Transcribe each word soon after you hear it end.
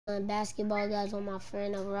Basketball guys with my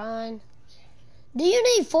friend Ron. Do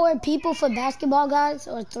you need 4 people for basketball guys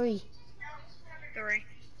or 3? 3.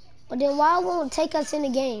 But then why won't take us in the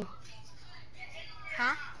game?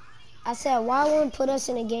 Huh? I said why won't put us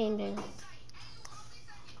in the game then?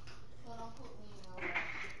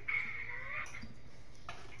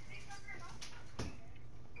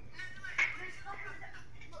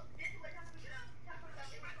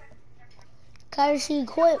 Cause she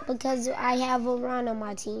quit because I have a Ron on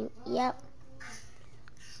my team. Yep.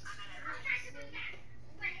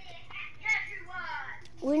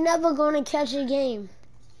 We're never gonna catch a game.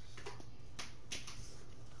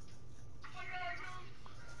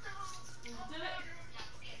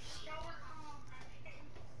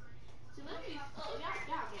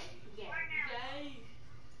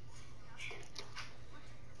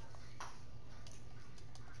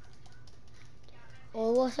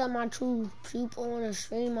 Oh, what's up, my true people on the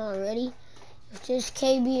stream already? If this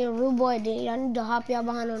KB and Rude Boy did, I need to hop y'all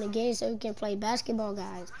behind on the game so we can play basketball,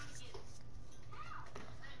 guys.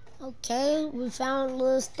 Okay, we found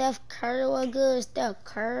little Steph Curry. What good, Steph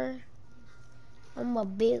Curry? I'm a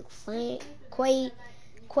big fan. Quay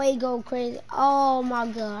go crazy. Oh my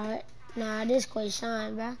God. Nah, this Quay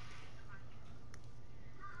shine, bro.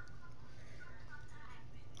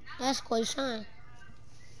 That's Quay shine.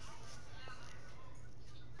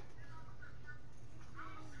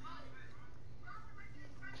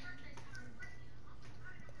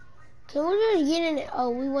 Can we just get in it? Oh,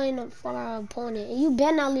 we waiting for our opponent. And you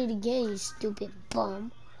better not leave the game, you stupid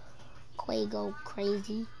bum. Quay go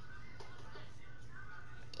crazy.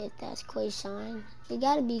 If that's Quay shine. It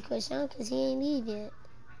gotta be Quay shine because he ain't leave yet.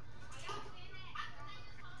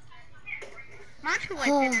 My two-way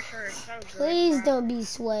finisher is so good. Please bro. don't be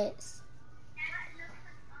Sweats.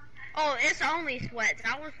 Oh, it's only Sweats.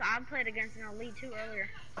 I played against an Elite 2 earlier.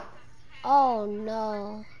 Oh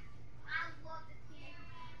no.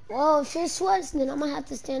 Well, if it's Sweats, then I'm gonna have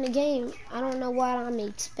to stay in the game. I don't know what I'm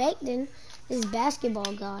expecting. It's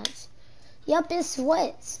basketball, guys. Yup, it's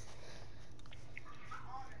Sweats.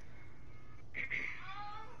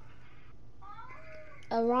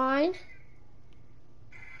 Orion.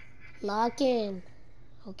 Lock in.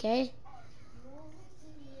 Okay.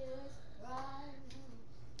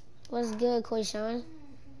 What's good, Quayshawn?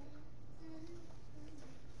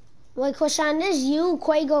 Wait, Quayshawn, this you?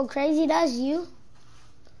 Quay go crazy? That's you?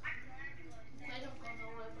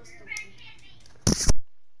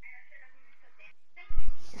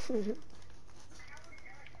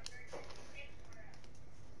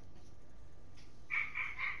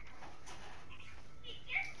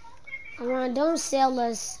 Orion, don't sell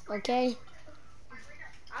us, okay?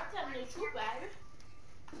 I'm telling the truth, baby.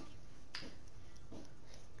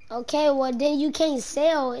 Okay, well then you can't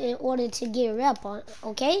sell in order to get rep on,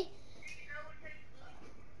 okay?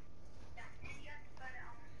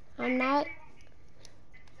 I'm not.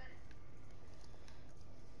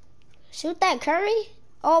 Shoot that Curry?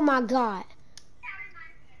 Oh my God.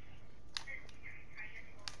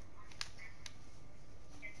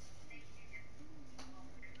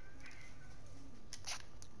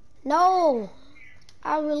 No,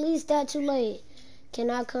 I released that too late.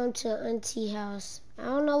 Can I come to Auntie house? I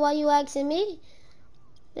don't know why you asking me.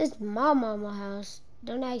 This is my mama house.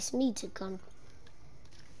 Don't ask me to come.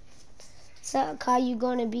 So, Kai, you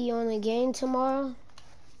gonna be on the game tomorrow?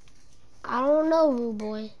 I don't know, rude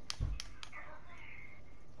boy.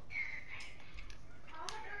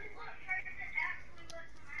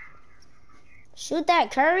 Shoot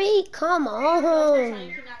that Curry? Come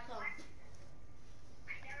on.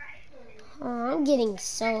 Oh, I'm getting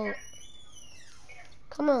so.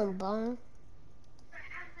 Come on, Bone.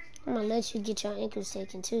 I'm gonna let you get your ankles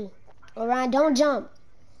taken too. Alright, don't jump.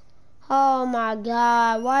 Oh my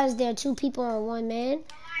God, why is there 2 people on 1 man?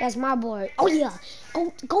 That's my board. Oh yeah,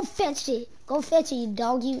 go fetch it. Go fetch it, you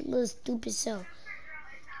dog, you little stupid self.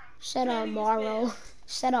 Shut up, Morrow.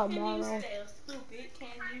 Shut up, Morrow.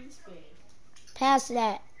 Pass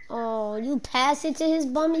that. Oh, you pass it to his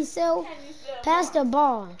bummy self? Pass the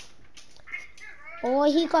ball. Oh,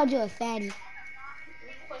 he called you a fatty.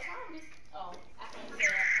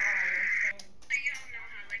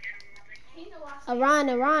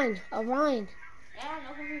 Orion.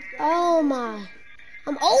 Oh my.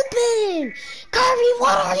 I'm open. Curry,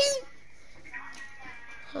 what are you?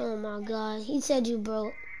 Oh my God. He said you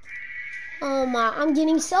broke. Oh my. I'm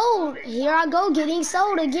getting sold. Here I go getting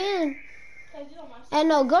sold again. And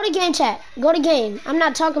no, go to game chat. Go to game. I'm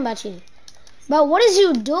not talking about you. But what is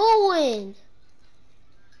you doing?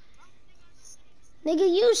 Nigga,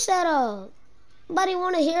 you shut up. Nobody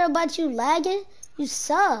want to hear about you lagging. You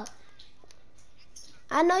suck.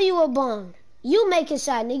 I know you were bummed. You make a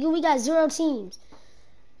shot, nigga. We got 0 teams.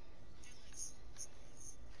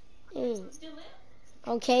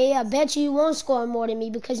 Okay, I bet you won't score more than me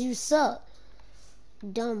because you suck.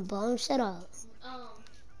 Dumb bum, shut up.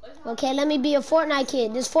 Okay, let me be a Fortnite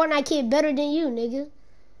kid. This Fortnite kid better than you, nigga.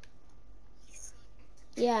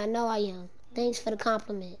 Yeah, I know I am. Thanks for the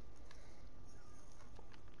compliment.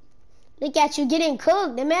 Look at you getting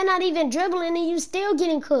cooked. The man not even dribbling and you still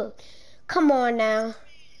getting cooked. Come on now.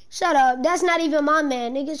 Shut up. That's not even my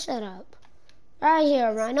man, nigga. Shut up. Right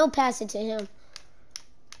here, Ryan. Don't pass it to him.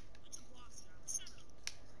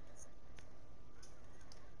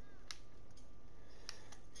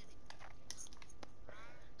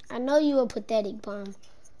 I know you a pathetic bum.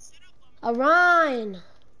 Orion.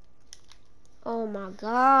 Oh my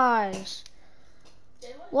gosh.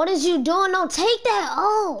 What is you doing? Don't take that.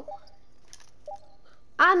 Oh.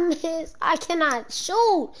 I miss. I cannot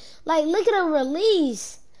shoot. Like, look at the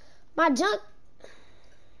release. My jump.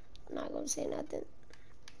 I'm not going to say nothing.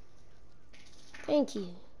 Thank you.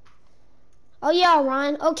 Oh, yeah,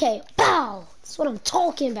 Ryan. Okay. Bow. That's what I'm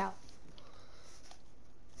talking about.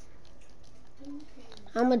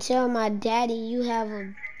 I'm going to tell my daddy you have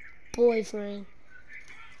a boyfriend.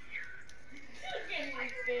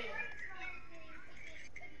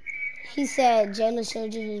 He said Jayla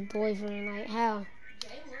showed you his boyfriend. Like, how?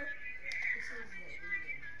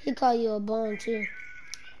 He called you a bum, too.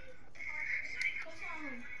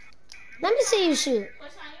 Let me see you shoot.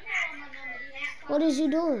 What is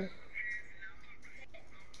you doing?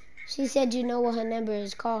 She said you know what her number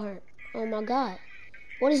is. Call her. Oh, my God.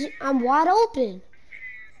 What is you? I'm wide open.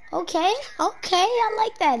 Okay. I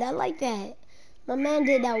like that. I like that. My man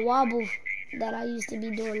did that wobble that I used to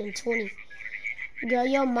be doing in 20. Girl,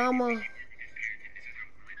 your mama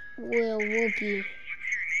will whoop you.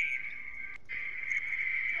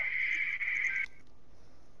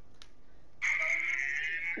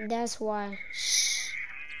 That's why. Shh.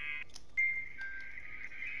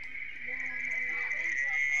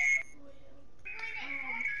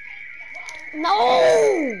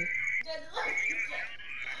 No!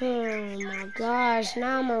 Oh my gosh,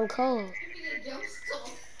 now I'm on cold.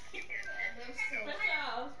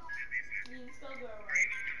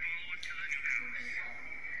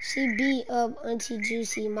 She beat up Auntie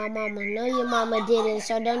Juicy, my mama. No, your mama didn't,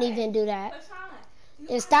 so don't even do that.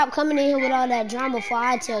 And stop coming in here with all that drama before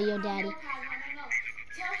I tell your daddy. Tell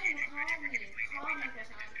him to call me. Call me,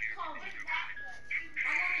 Krishan. Call me.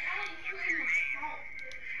 I want to hear him talk.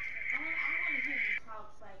 I want to hear him talk.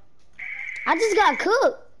 Like, I just got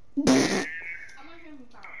cooked. I want to hear him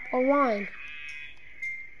talk. Orion.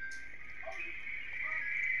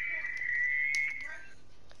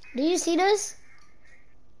 Do you see this?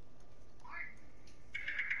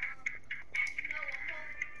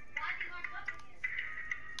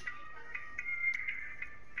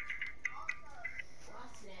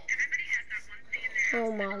 Oh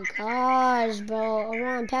my gosh, bro.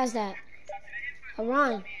 Orion, pass that.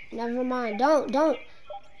 Orion, never mind. Don't.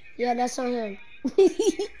 Yeah, that's on him.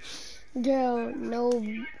 Girl,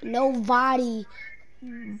 nobody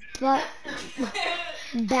but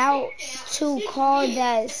about to call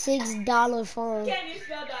that $6 phone. Can't you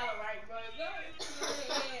spell dollar right, bro?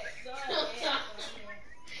 Go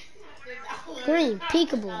ahead. Green,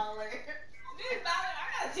 peekaboo. I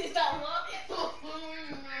gotta see that one.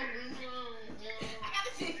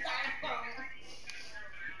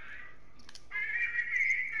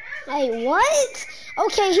 Hey, what?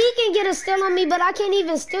 Okay, he can get a steal on me, but I can't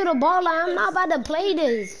even steal the ball. I'm not about to play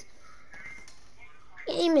this.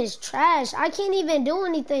 Game is trash. I can't even do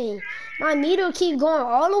anything. My meter keep going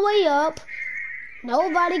all the way up.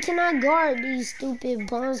 Nobody cannot guard these stupid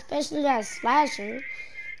bums, especially that slasher.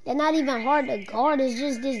 They're not even hard to guard. It's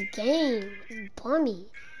just this game. It's bummy.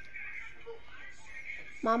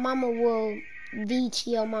 My mama will beat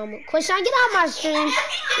your mama. Question, get out my stream.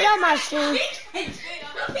 Get out my stream.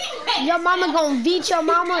 Your mama gonna beat your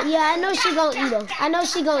mama? Yeah, I know she gonna eat her. I know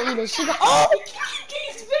she gonna eat her. She gonna. Oh!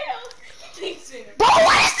 Bro,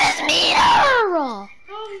 what is this meter?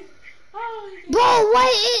 Bro,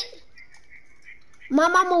 what? My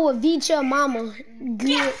mama will beat your mama.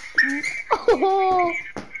 Good. Oh.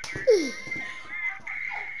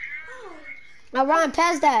 Now, Ryan,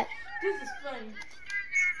 pass that. This is funny.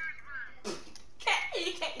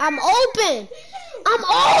 I'm open.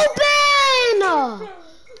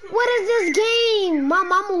 What is this game? My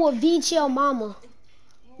mama will beat your mama.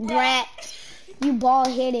 Brat. You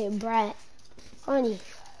bald-headed brat. Funny.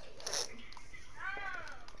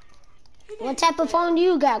 What type of phone do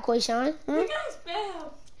you got, Quayshawn? You can't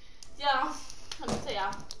spell. Y'all, let me tell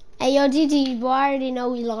y'all. Hey, yo, Gigi, boy, I already know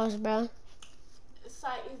we lost, bro.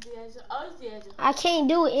 Site is the edge. Oh, it's the edge. I can't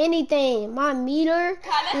do anything. My meter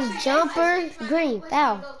is jumper green.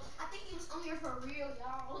 Foul. I think he was on here for real,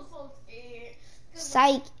 y'all. I'm so scared.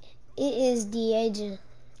 Psych. It is the agent.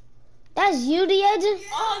 That's you, the agent?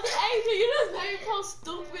 Oh, the agent, you just made me so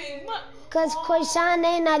stupid. Because Quayshawn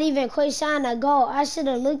ain't not even Quayshawn a goal. I should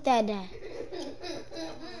have looked at that.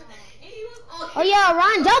 Oh, yeah,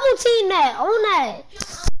 Ryan, double team that. On that.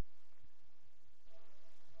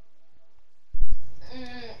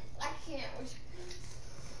 I can't.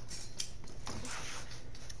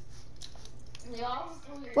 Y'all.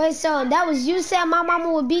 Wait, so that was you said my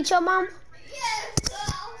mama would beat your mom? Yes,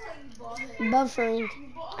 Buffering.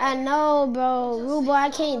 I know, bro. Rude boy, I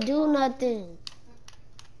can't do nothing.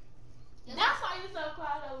 That's why you so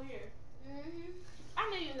quiet over here. I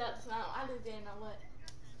knew you was up to something. I just didn't know what.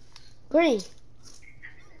 Green.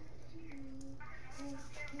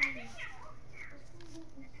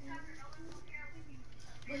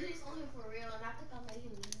 But he's on here for real, and I think I made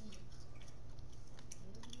him leave.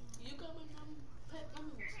 You coming from pet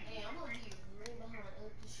numbers? Hey, I'm gonna be right behind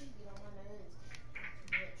us. This shit get on my nerves.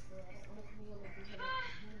 Much, bro. I'm gonna come here and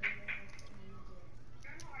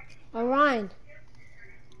do Orion.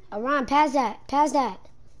 Orion, pass that. Pass that.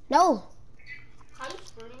 No. How you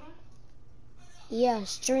streaming? Yeah,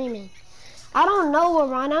 streaming. I don't know,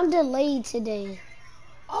 Orion. I'm delayed today.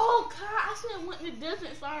 Oh, God. I should have went to this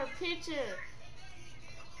and saw her picture.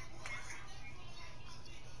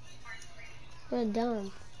 We're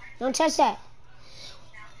dumb. Don't touch that.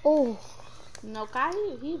 Oh. No, Kai,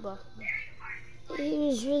 he buffed me. He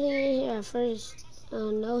was really in here at first.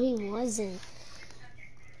 Oh, no, he wasn't.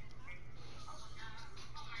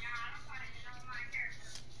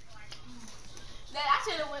 Dad, I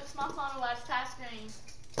should have went to my phone and watched touch screen.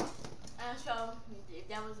 And so,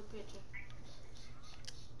 that was a picture.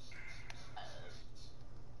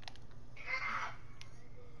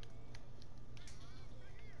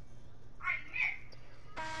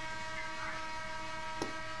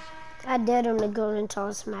 I dared him to go and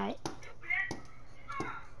toss Matt.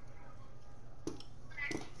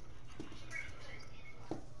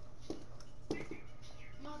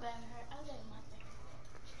 My bad hurt. I let my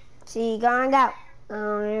thing. See, going out.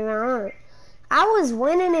 I was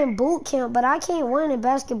winning in boot camp, but I can't win in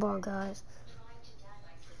basketball, guys.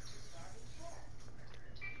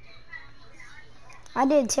 I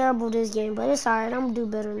did terrible this game, but it's alright. I'm gonna do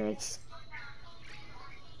better next.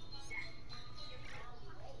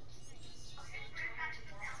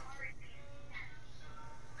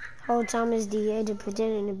 Whole time is the agent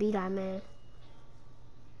pretending to be that man.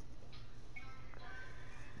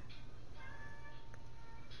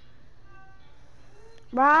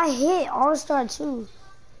 Bro, I hit All-Star too.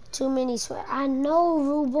 Too many sweat. I know,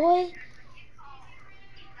 rude boy.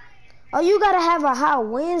 Oh, you gotta have a high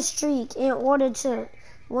win streak in order to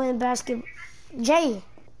win basketball. Jay.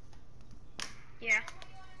 Yeah,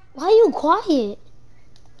 Why you quiet?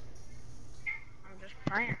 I'm just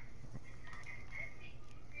playing.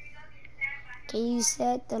 Can you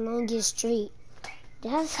set the longest streak?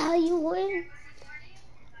 That's how you win?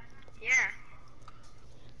 Yeah.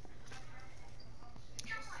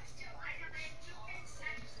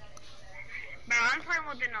 Bro, I'm playing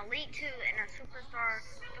with an Elite 2 and a Superstar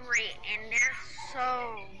 3, and they're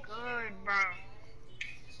so good, bro.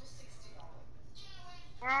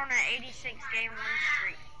 We're on an 86 game win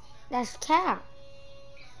streak. That's cap.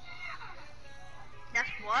 That's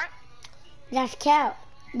what? That's cap.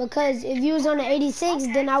 Because if you was on the 86,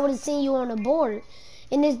 then I would have seen you on the board.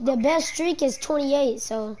 And the best streak is 28,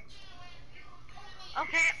 so.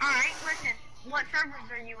 Okay, alright, listen. What servers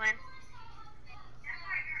are you in?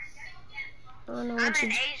 I don't know I'm what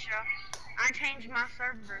in you. Asia. I changed my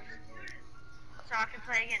servers so I could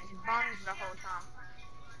play against bums the whole time.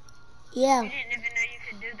 Yeah. You didn't even know you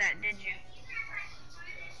could do that, did you?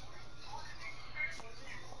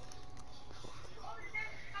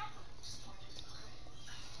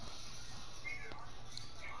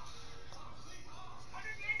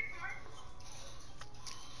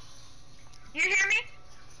 You hear me?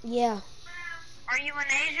 Yeah. Are you in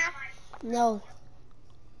Asia? No.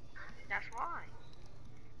 That's why.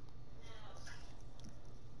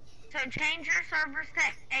 So change your servers to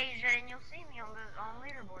Asia and you'll see me on the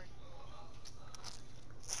leaderboard.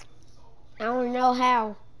 I don't know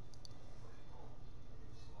how.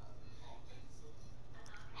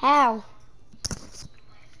 How?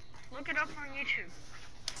 Look it up on YouTube.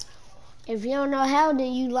 If you don't know how,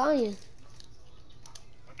 then you lying.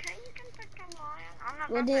 Okay, you can think I'm lying. I'm not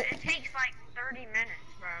Well, about then- to, it takes like 30 minutes,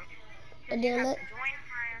 bro. Well, You then have let- to join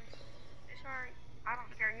friends. It's alright. I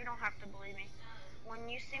don't care. You don't have to believe me. When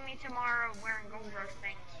you see me tomorrow wearing gold rush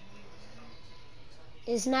things.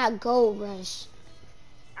 It's not Gold Rush.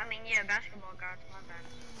 I mean, yeah, basketball gods, my bad.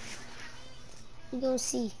 We gonna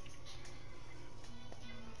see.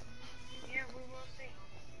 Yeah, we will see.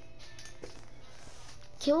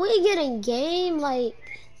 Can we get a game? Like,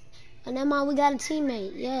 and then we got a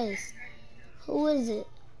teammate. Yes. Who is it?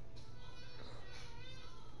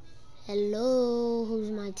 Hello, who's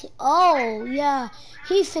my team? Oh, yeah.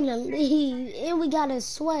 He finna leave. And we got a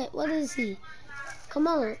sweat. What is he? Come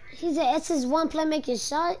on. He's an SS1 playmaking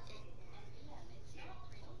shot.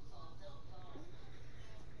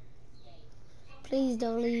 Please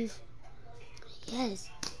don't leave. Yes.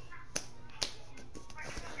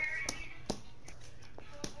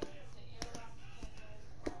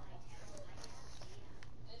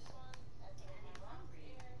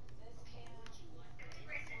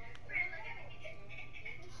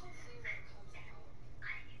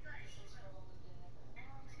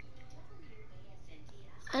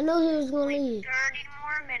 I know he was going to leave. 30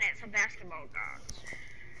 more minutes of basketball gods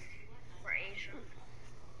for Asia.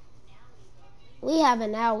 We have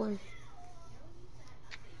an hour.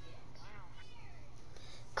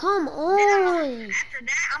 Come on. After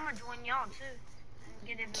that, I'm going to join y'all too. And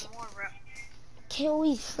get even more rep. Can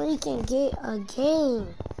we freaking get a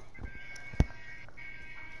game?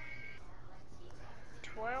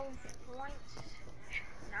 12 points,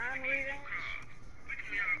 9 rebounds.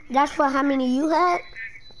 That's for how many you had?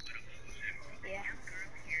 Yeah,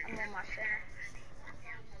 I'm on my center.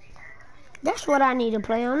 That's what I need to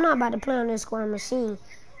play. I'm not about to play on this scoring machine.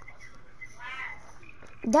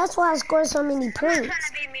 That's why I scored so many I'm not points. trying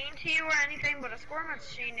to be mean to you or anything, but a score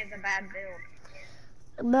machine is a bad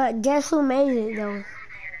build. But guess who made it though?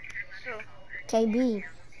 Who? KB.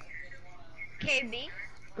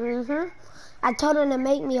 KB? I told him to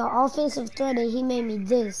make me an offensive threat and he made me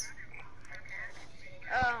this.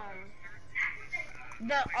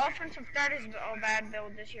 The offensive threat is a bad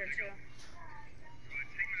build this year too.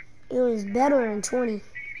 It was better in 20.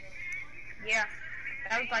 Yeah,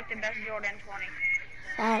 that was like the best build in 20.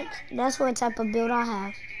 Facts. That's what type of build I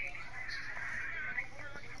have.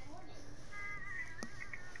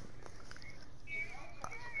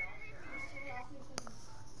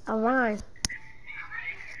 Alright.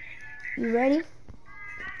 You ready?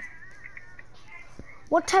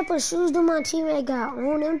 What type of shoes do my teammate got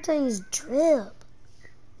on? Them things drip.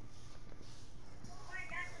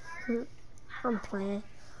 I'm playing.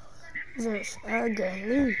 Just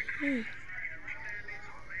ugly.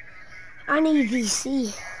 I need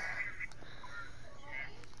VC.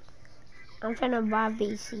 I'm finna buy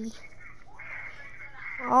VC.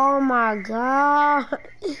 Oh my god.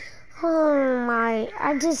 Oh my.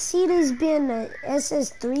 I just see this being the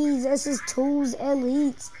SS3s, SS2s,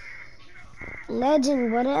 Elites,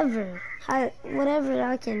 Legend, whatever. Whatever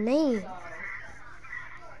I can name.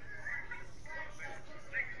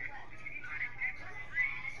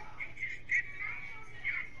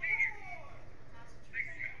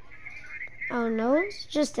 Oh no, it's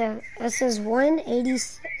just a SS1, 80,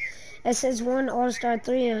 SS1, All-Star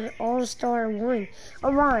 3, and All-Star 1.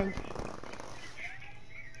 Orion.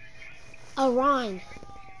 Orion.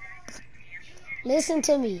 Listen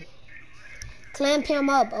to me. Clamp him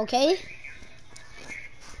up, okay?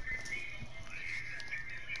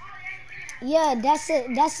 Yeah, that's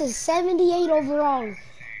a 78 overall.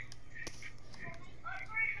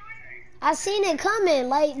 I seen it coming,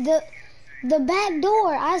 like the back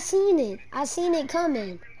door. I seen it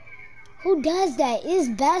coming. Who does that? It's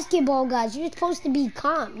basketball guys. You're supposed to be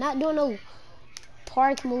calm, not doing no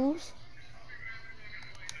park moves.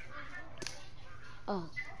 Oh,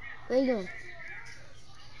 where you going?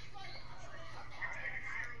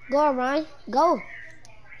 Go, Ryan. Go.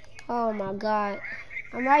 Oh my God.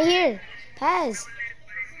 I'm right here. Pass.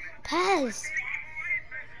 Pass.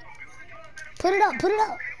 Put it up. Put it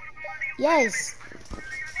up. Yes.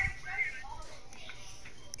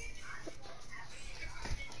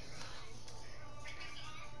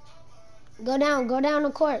 Go down the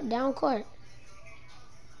court. Down court.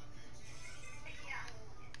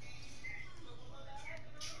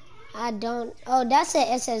 I don't. Oh, that's an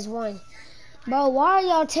SS1. Bro, why are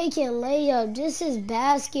y'all taking layup? This is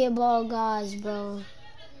basketball, guys, bro.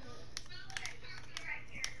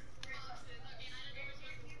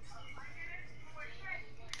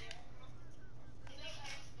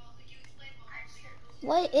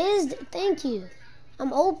 What is... Thank you.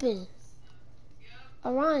 I'm open.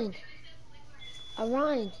 Orion.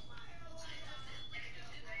 Orion.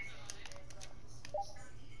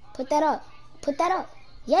 Put that up. Put that up.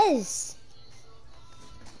 Yes.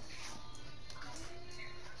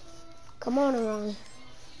 Come on, Orion.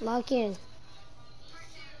 Lock in.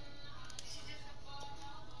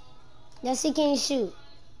 Yes, he can't shoot.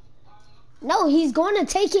 No, he's going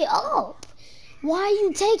to take it up. Why are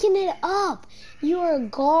you taking it up? You're a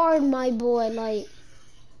guard, my boy. Like,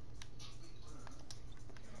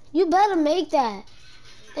 you better make that.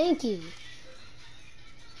 Thank you.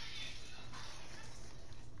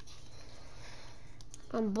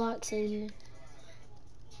 I'm boxing you.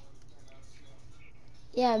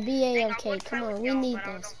 Yeah, be A-okay. Come on, we need this.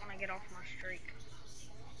 I don't want to get off my streak.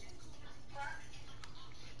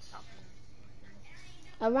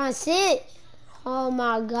 Around, sit. Oh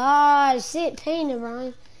my gosh, sit, paint,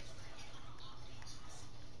 Ryan.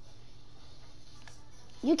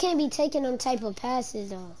 You can't be taking them type of passes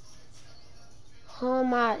though. Oh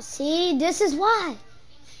my, see, this is why.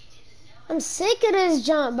 I'm sick of this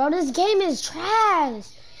jump, bro. This game is trash.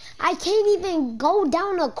 I can't even go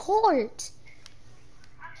down the court.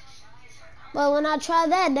 But when I try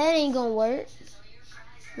that, that ain't gonna work.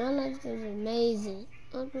 My life is amazing.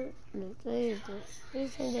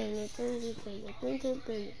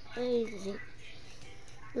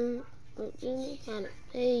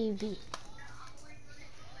 Baby.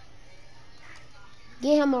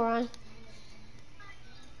 Get him, Orion.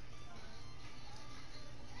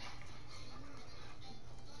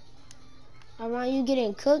 Orion, you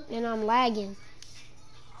getting cooked and I'm lagging.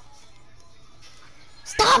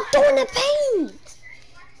 Stop doing the paint!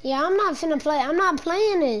 Yeah, I'm not finna play. I'm not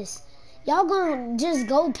playing this. Y'all gonna just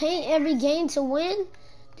go paint every game to win?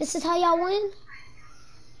 This is how y'all win?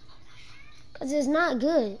 Because it's not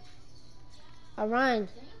good. Orion.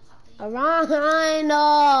 Orion.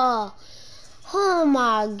 Oh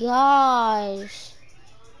my gosh.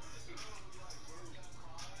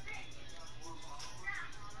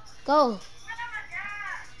 Go.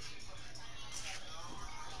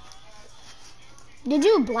 Did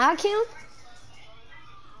you block him?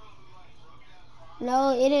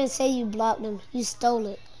 No, it didn't say you blocked him. You stole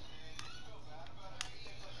it.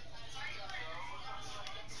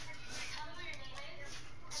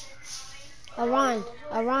 Orion.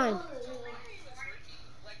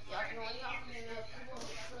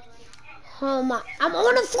 Oh my, I'm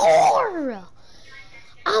on the floor.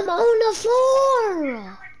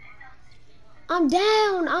 I'm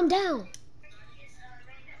down.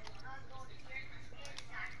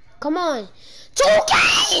 Come on.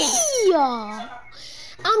 2K!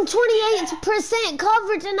 I'm 28%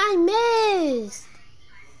 coverage and I missed.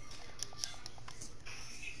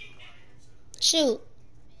 Shoot.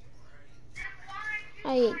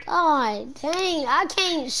 Hey, God dang, I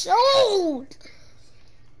can't shoot.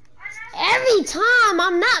 Every time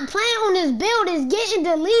I'm not playing on this build, it's getting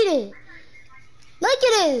deleted. Look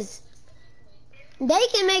at this. They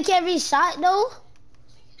can make every shot though.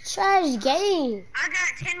 Trash game. I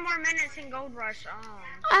got 10 more minutes in Gold Rush.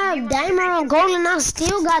 I have Damer on goal and I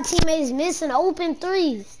still got teammates missing open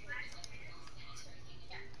threes.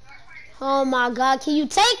 Oh my God, can you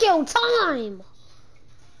take your time?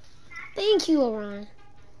 Thank you, Orion.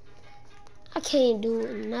 I can't do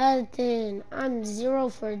nothing. I'm 0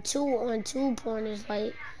 for 2 on 2-pointers.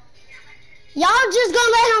 Like, y'all just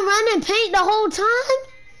gonna let him run and paint the whole time?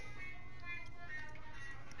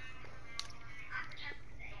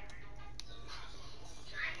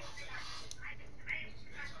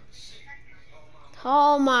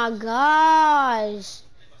 Oh my gosh.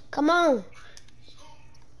 Come on.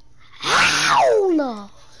 Ow!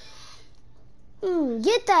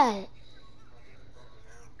 Get that.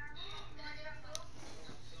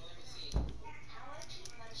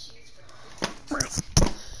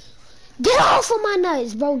 Get off of my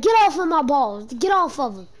nuts, bro. Get off of my balls. Get off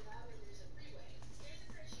of them.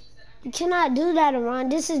 You cannot do that, Orion.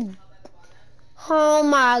 This is... Oh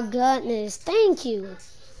my goodness. Thank you.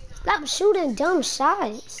 Stop shooting dumb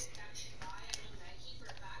shots.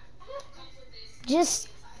 Just,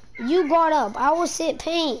 you guard up. I will sit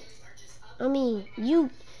paint. I mean,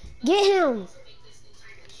 you get him.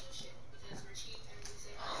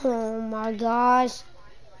 Oh my gosh.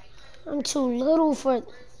 I'm too little for...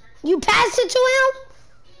 You passed it to him?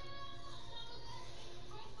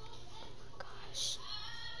 Oh my gosh.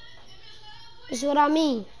 That's what I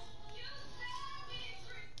mean.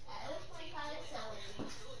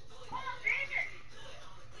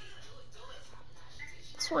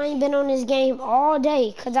 That's why I ain't been on this game all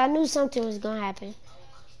day, because I knew something was going to happen.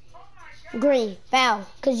 Green, foul,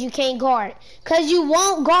 because you can't guard. Because you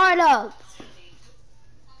won't guard up.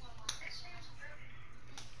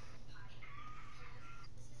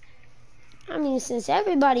 I mean, since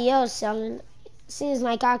everybody else selling, seems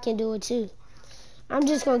like I can do it too. I'm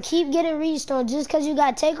just going to keep getting restore. Just because you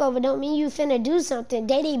got takeover don't mean you finna do something.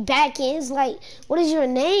 They back in. It's like, what is your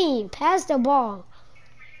name? Pass the ball.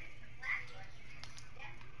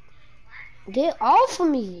 Get off of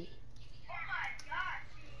me.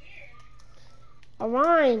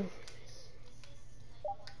 Orion.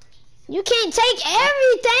 You can't take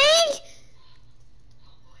everything.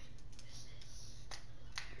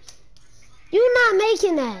 You not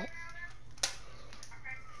making that.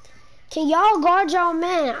 Can y'all guard y'all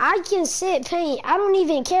man? I can sit paint. I don't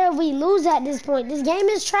even care if we lose at this point. This game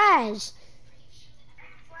is trash.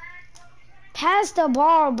 Pass the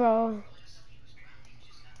ball, bro.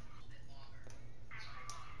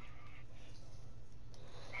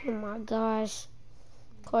 Oh my gosh.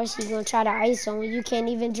 Of course he's gonna try to ice on you. You can't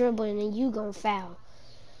even dribble and then you gonna foul.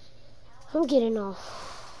 I'm getting off.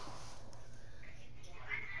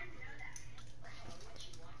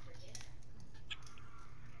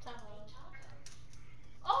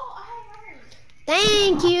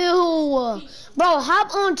 Thank you. Bro,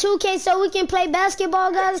 hop on 2K so we can play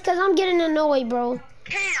basketball, guys, because I'm getting annoyed, bro.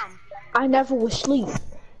 Cam. I never was asleep.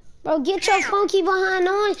 Bro, get your funky behind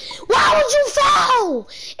on. Why would you foul?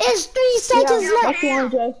 It's 3 seconds left. That's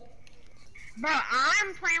one, Jay. Bro,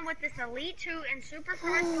 I'm playing with this Elite 2 and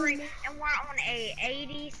Superstar 3, and we're on a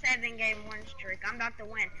 87 game win streak. I'm about to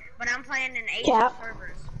win, but I'm playing in Asian Cap.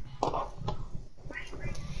 servers.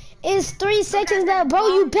 It's 3 seconds left, bro.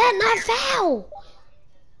 You better not foul.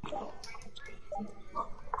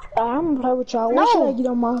 I'm gonna play with y'all. No. What should I get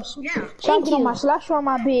on my? Yeah. Should I get on my slash or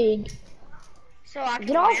my big? So I can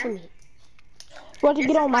Get off of win. me. What to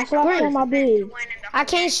get on my slash or my big? I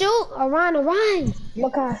can't shoot. Orion.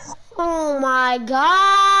 Look, Oh my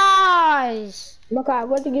gosh.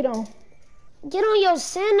 what to get on? Get on your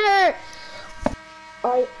center.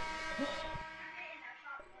 Alright.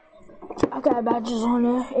 I got badges on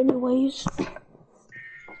there, anyways.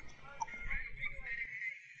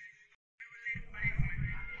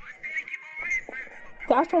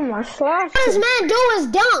 That's on my slash. What this man do is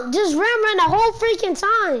dunk. Just run the whole freaking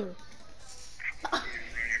time.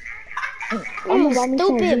 You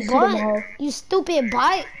stupid butt. You stupid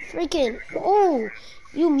bite. Freaking. Oh,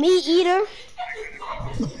 you meat eater.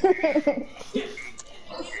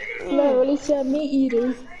 No, really said meat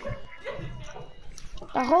eater.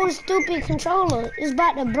 The whole stupid controller is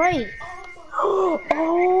about to break. Oh,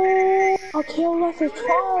 I killed off his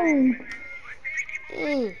phone.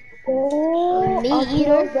 Oh, Meat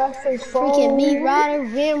eater. His phone. Freaking meat rider.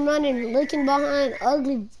 Rim running. Looking behind.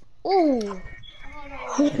 Ugly. Ooh.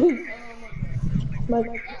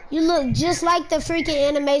 You look just like the freaking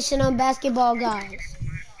animation on Basketball Guys.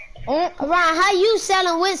 Ryan, how you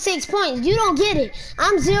selling with 6 points? You don't get it.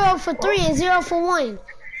 I'm 0 for 3 and 0 for 1.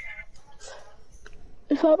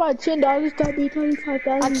 If I buy $10, that'd be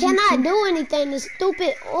 25,000. I cannot do anything. This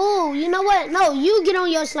stupid. Oh, you know what? No, you get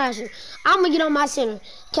on your slasher. I'm gonna get on my center.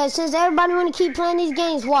 Cause since everybody wanna keep playing these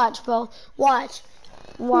games, watch, bro. Watch.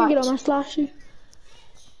 You get on my slasher.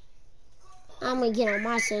 I'm gonna get on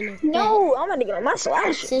my center. No, I'm gonna get on my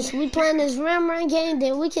slasher. Since we playing this rim run game,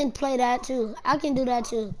 then we can play that too. I can do that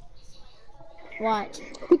too. Watch.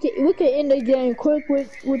 We can end the game quick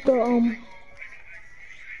with the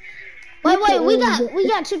Wait, we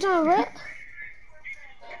got 2 times rep.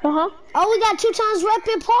 Oh, we got 2 times rep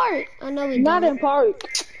in park. I know we not don't. in park.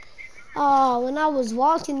 Oh, when I was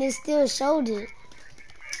walking, it still showed it.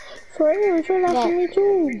 For real, it's right after me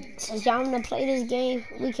too. Since y'all wanna play this game,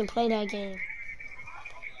 we can play that game.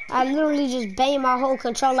 I literally just banged my whole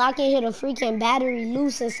controller. I can hear the freaking battery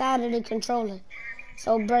loose inside of the controller.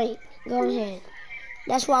 So break. Go ahead.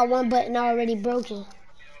 That's why one button already broken.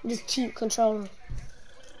 This cheap controller.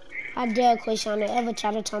 I dare Quayshawn to ever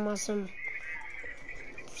try to tell my some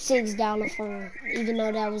 $6 phone, even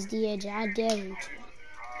though that was the edge. I dare him to.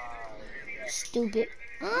 Stupid.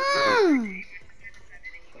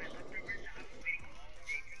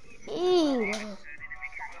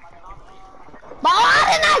 But why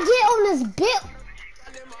did I get on this bit?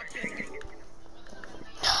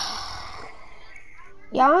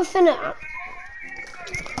 Y'all, I'm finna.